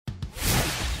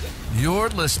You're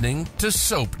listening to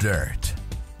Soap Dirt,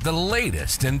 the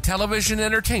latest in television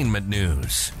entertainment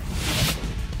news.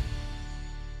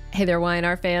 Hey there,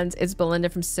 Y&R fans. It's Belinda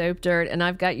from Soap Dirt, and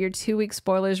I've got your 2-week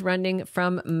spoilers running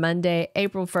from Monday,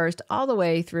 April 1st, all the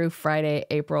way through Friday,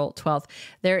 April 12th.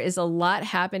 There is a lot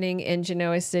happening in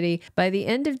Genoa City. By the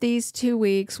end of these 2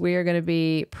 weeks, we are going to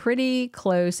be pretty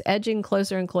close, edging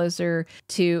closer and closer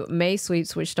to May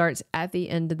Sweeps, which starts at the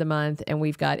end of the month, and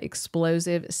we've got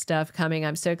explosive stuff coming.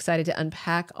 I'm so excited to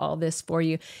unpack all this for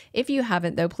you. If you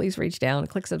haven't, though, please reach down,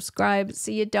 click subscribe so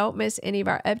you don't miss any of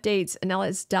our updates. And now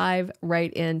let's dive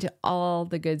right into all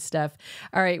the good stuff.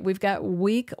 All right, we've got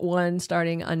week 1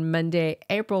 starting on Monday,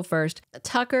 April 1st.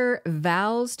 Tucker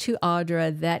vows to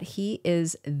Audra that he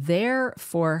is there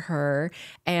for her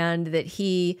and that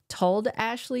he told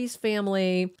Ashley's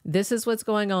family, this is what's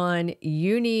going on.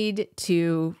 You need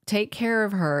to take care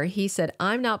of her. He said,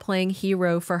 I'm not playing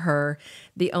hero for her.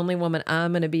 The only woman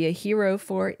I'm going to be a hero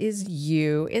for is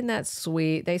you. Isn't that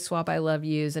sweet? They swap I love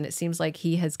yous, and it seems like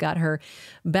he has got her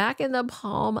back in the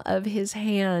palm of his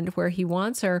hand where he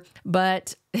wants her.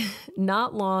 But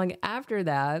not long after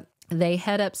that, they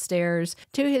head upstairs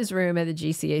to his room at the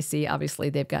GCAC. Obviously,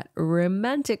 they've got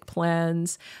romantic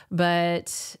plans,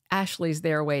 but Ashley's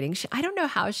there waiting. I don't know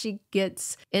how she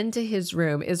gets into his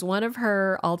room. Is one of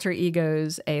her alter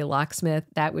egos a locksmith?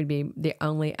 That would be the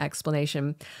only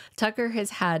explanation. Tucker has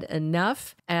had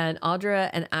enough, and Audra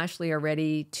and Ashley are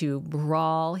ready to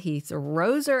brawl. He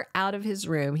throws her out of his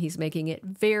room. He's making it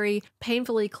very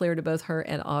painfully clear to both her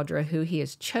and Audra who he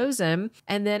has chosen.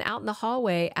 And then out in the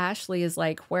hallway, Ashley is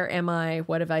like, where am I?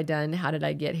 What have I done? How did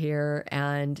I get here?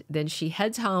 And then she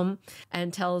heads home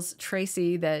and tells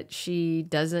Traci that she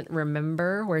doesn't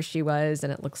remember where she was,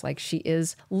 and it looks like she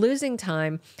is losing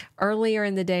time. Earlier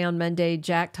in the day on Monday,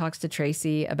 Jack talks to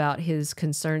Traci about his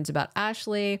concerns about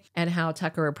Ashley and how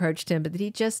Tucker approached him, but that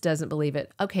he just doesn't believe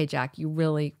it. Okay, Jack, you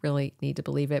really, really need to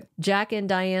believe it. Jack and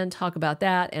Diane talk about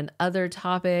that and other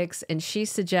topics, and she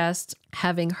suggests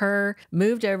having her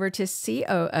moved over to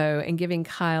COO and giving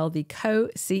Kyle the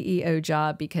co-CEO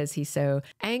job because he's so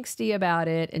angsty about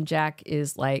it. And Jack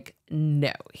is like,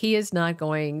 no, he is not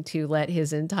going to let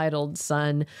his entitled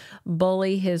son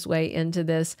bully his way into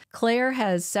this. Claire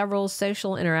has several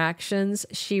social interactions.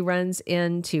 She runs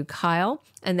into Kyle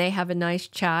and they have a nice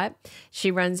chat.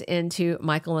 She runs into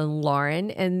Michael and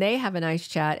Lauren and they have a nice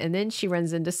chat. And then she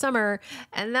runs into Summer.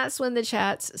 And that's when the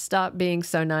chats stop being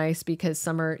so nice because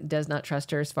Summer does not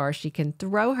trust her as far as she can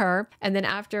throw her. And then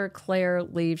after Claire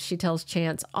leaves, she tells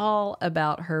Chance all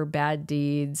about her bad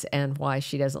deeds and why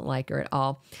she doesn't like her at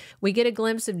all. We get a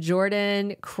glimpse of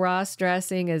Jordan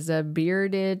cross-dressing as a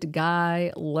bearded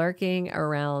guy lurking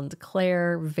around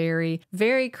Claire. Very,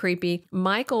 very creepy.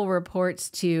 Michael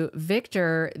reports to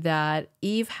Victor that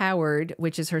Eve Howard,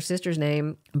 which is her sister's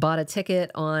name, bought a ticket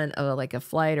on a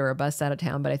flight or a bus out of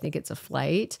town, but I think it's a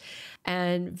flight.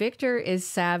 And Victor is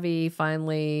savvy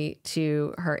finally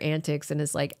to her antics and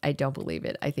is like, I don't believe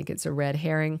it. I think it's a red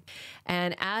herring.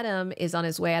 And Adam is on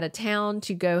his way out of town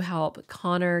to go help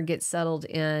Connor get settled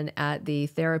in at the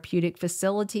therapeutic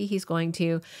facility he's going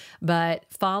to. But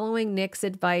following Nick's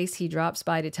advice, he drops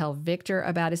by to tell Victor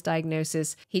about his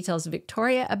diagnosis. He tells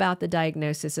Victoria about the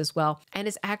diagnosis as well, and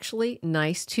is actually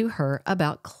nice to her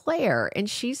about Claire, and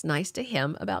she's nice to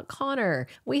him about Connor.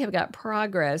 We have got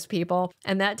progress, people.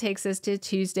 And that takes us to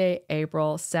Tuesday,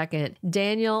 April 2nd.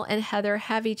 Daniel and Heather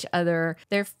have each other.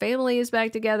 Their family is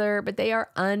back together, but they are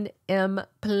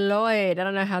unemployed. I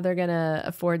don't know how they're going to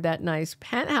afford that nice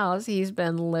penthouse he's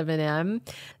been living in.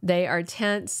 They are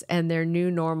tense, and their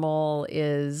new normal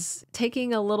is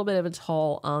taking a little bit of a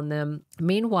toll on them.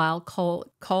 Meanwhile,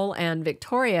 Cole and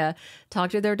Victoria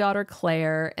talk to their daughter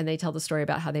Claire, and they tell the story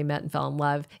about how they met and fell in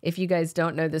love. If you guys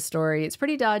don't know this story, it's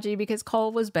pretty dodgy because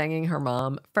Cole was banging her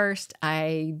mom first.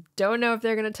 I don't know if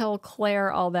they're going to tell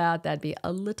Claire all that. That'd be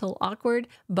a little awkward,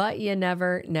 but you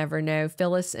never know.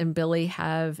 Phyllis and Billy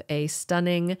have a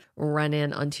stunning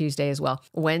run-in on Tuesday as well.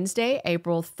 Wednesday,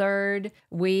 April 3rd,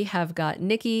 we have got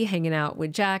Nikki hanging out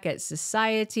with Jack at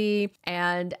Society,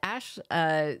 and Ash,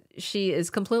 she is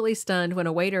completely stunned when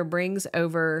a waiter brings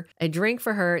over a drink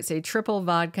for her. It's a triple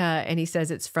vodka, and he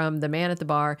says it's from the man at the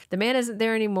bar. The man isn't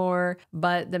there anymore,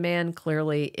 but the man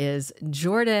clearly is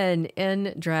Jordan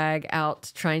in drag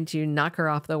out trying to knock her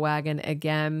off the wagon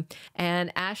again.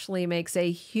 And Ashley makes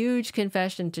a huge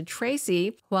confession to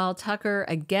Traci while Tucker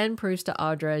again again proves to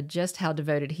Audra just how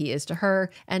devoted he is to her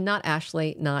and not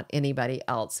Ashley, not anybody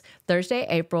else. Thursday,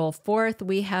 April 4th,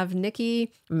 we have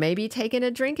Nikki maybe taking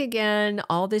a drink again.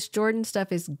 All this Jordan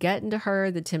stuff is getting to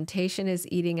her. The temptation is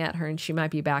eating at her, and she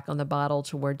might be back on the bottle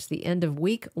towards the end of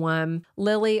week 1.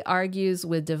 Lily argues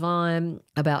with Devon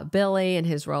about Billy and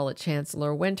his role at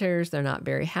Chancellor Winters. They're not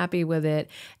very happy with it.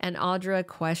 And Audra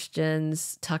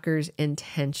questions Tucker's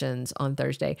intentions on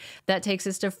Thursday. That takes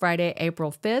us to Friday,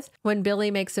 April 5th, when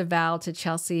Billy makes a vow to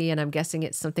Chelsea, and I'm guessing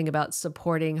it's something about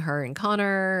supporting her and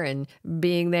Connor and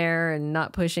being there and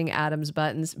not pushing Adam's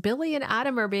buttons. Billy and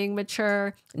Adam are being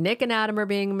mature. Nick and Adam are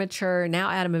being mature. Now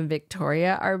Adam and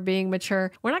Victoria are being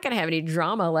mature. We're not going to have any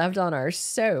drama left on our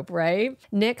soap, right?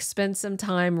 Nick spends some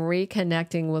time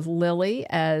reconnecting with Lily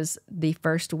as the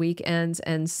first week ends,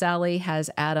 and Sally has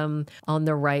Adam on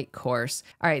the right course.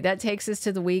 All right, that takes us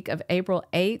to the week of April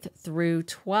 8th through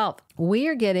 12th. We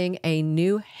are getting a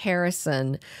new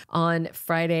Harrison on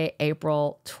Friday,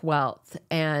 April 12th,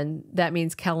 and that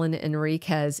means Kellen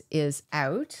Enriquez is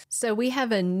out. So we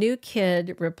have a new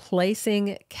kid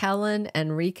replacing Kellen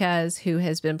Enriquez, who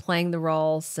has been playing the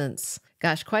role since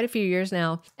quite a few years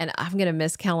now. And I'm going to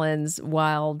miss Kellen's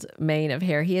wild mane of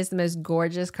hair. He has the most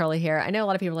gorgeous curly hair. I know a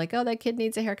lot of people are like, oh, that kid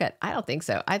needs a haircut. I don't think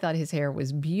so. I thought his hair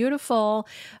was beautiful,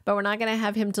 but we're not going to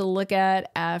have him to look at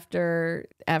after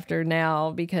now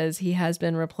because he has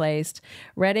been replaced.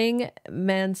 Redding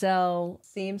Mansell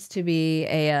seems to be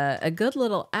a good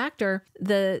little actor.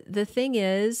 The thing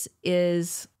is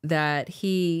that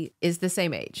he is the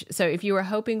same age. So if you were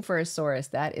hoping for a Saurus,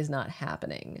 that is not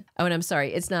happening. Oh, and I'm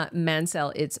sorry, it's not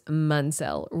Mansell, it's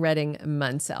Munsell, Redding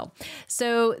Munsell.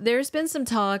 So there's been some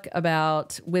talk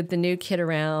about, with the new kid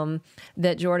around,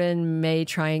 that Jordan may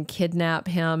try and kidnap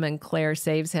him and Claire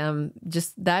saves him.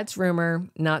 Just that's rumor,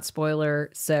 not spoiler.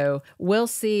 So we'll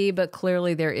see, but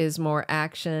clearly there is more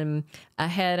action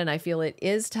ahead, and I feel it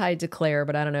is tied to Claire,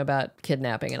 but I don't know about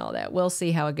kidnapping and all that. We'll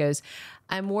see how it goes.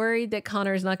 I'm worried that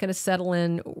Connor is not going to settle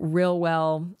in real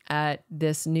well at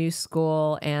this new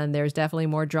school, and there's definitely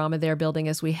more drama there building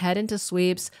as we head into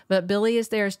sweeps. But Billy is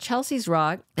there as Chelsea's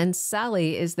rock, and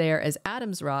Sally is there as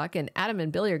Adam's rock, and Adam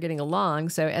and Billy are getting along.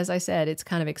 So as I said, it's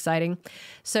kind of exciting.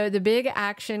 So the big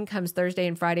action comes Thursday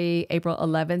and Friday, April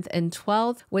 11th and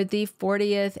 12th, with the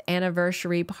 40th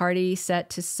anniversary party set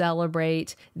to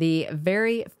celebrate the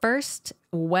very first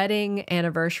wedding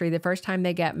anniversary, the first time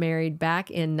they got married back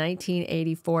in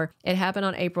 1984. It happened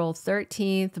on April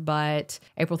 13th, but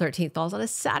April 13th falls on a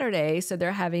Saturday, so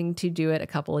they're having to do it a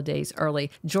couple of days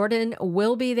early. Jordan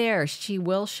will be there. She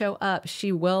will show up.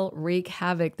 She will wreak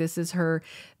havoc. This is her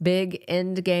big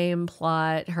end game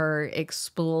plot, her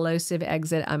explosive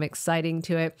exit. I'm excited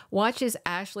to it. Watch as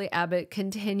Ashley Abbott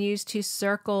continues to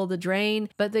circle the drain,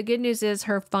 but the good news is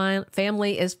her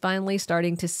family is finally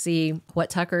starting to see what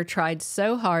Tucker tried so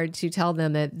hard to tell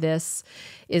them, that this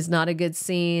is not a good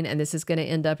scene and this is going to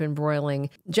end up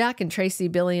embroiling Jack and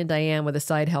Traci, Billy and Diane, with a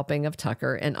side helping of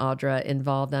Tucker and Audra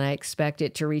involved. And I expect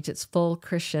it to reach its full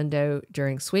crescendo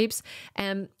during sweeps.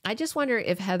 And I just wonder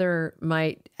if Heather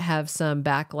might have some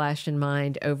backlash in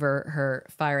mind over her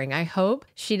firing. I hope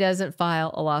she doesn't file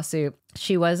a lawsuit.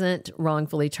 She wasn't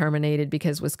wrongfully terminated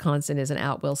because Wisconsin is an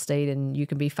at-will state and you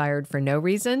can be fired for no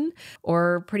reason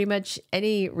or pretty much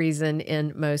any reason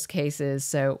in most cases.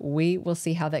 So we will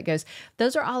see how that goes.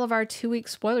 Those are all of our 2-week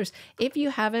spoilers. If you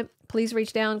haven't, please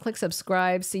reach down, click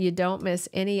subscribe so you don't miss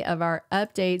any of our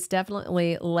updates.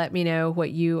 Definitely let me know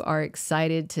what you are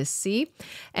excited to see,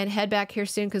 and head back here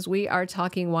soon because we are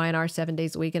talking Y&R 7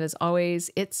 days a week. And as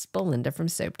always, it's Belinda from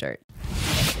Soap Dirt.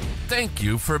 Thank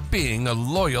you for being a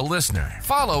loyal listener.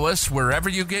 Follow us wherever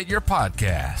you get your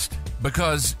podcast,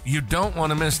 because you don't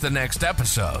want to miss the next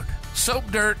episode.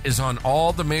 Soap Dirt is on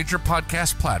all the major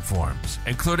podcast platforms,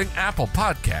 including Apple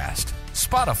Podcast,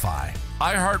 Spotify,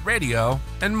 iHeartRadio,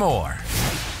 and more.